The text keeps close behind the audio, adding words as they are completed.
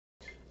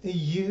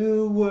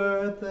You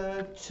were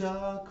the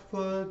chalk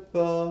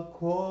football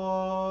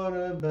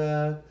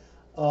quarterback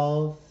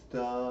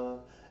all-star,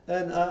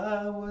 and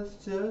I was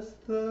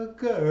just the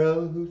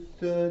girl who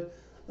stood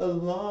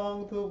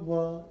along the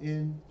wall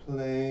in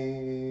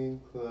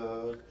plain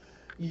clothes.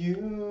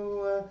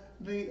 You were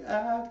the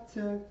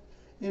actor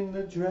in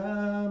the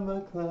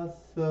drama class,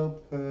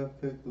 so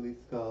perfectly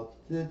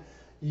sculpted.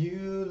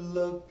 You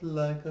looked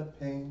like a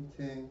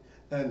painting,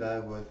 and I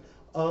was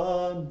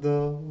on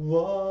the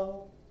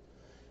wall.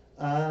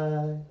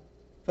 I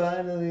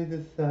finally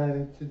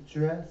decided to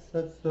dress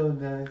up so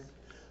nice,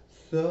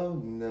 so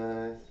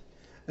nice.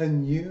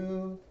 And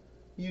you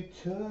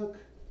took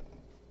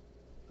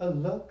a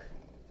look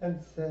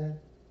and said,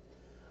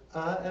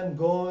 I am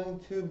going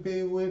to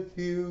be with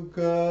you,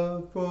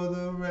 girl, for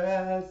the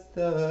rest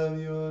of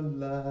your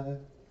life.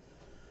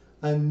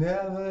 I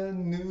never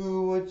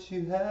knew what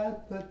you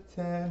had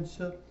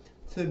potential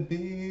to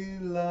be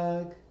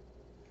like.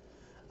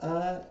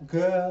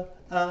 Girl,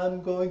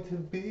 I'm going to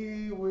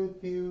be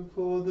with you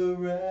for the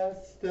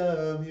rest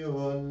of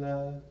your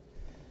life.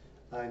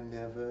 I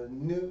never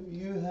knew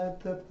you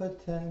had the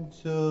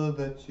potential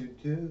that you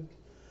do.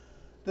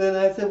 Then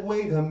I said,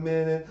 wait a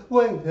minute,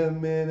 wait a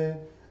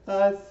minute.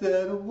 I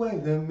said,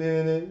 wait a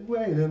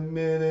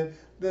minute.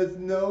 There's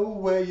no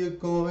way you're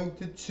going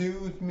to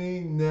choose me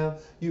now.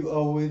 You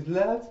always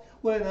laughed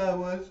when I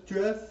was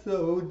dressed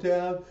so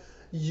down.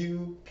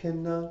 You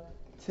cannot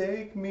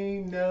take me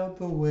now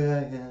the way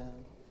I am.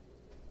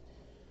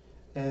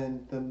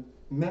 And the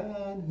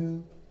man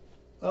who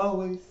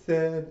always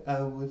said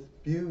I was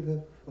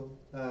beautiful,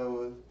 I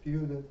was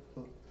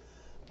beautiful.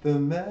 The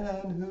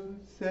man who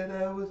said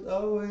I was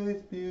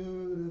always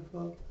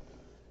beautiful,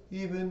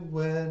 even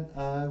when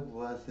I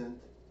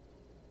wasn't,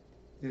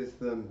 is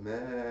the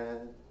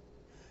man,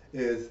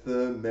 is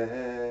the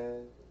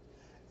man,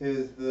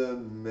 is the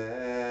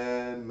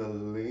man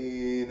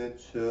Mileena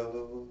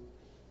chose.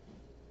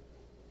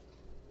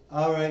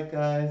 Alright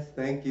guys,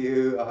 thank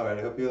you. Alright,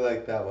 I hope you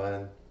liked that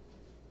one.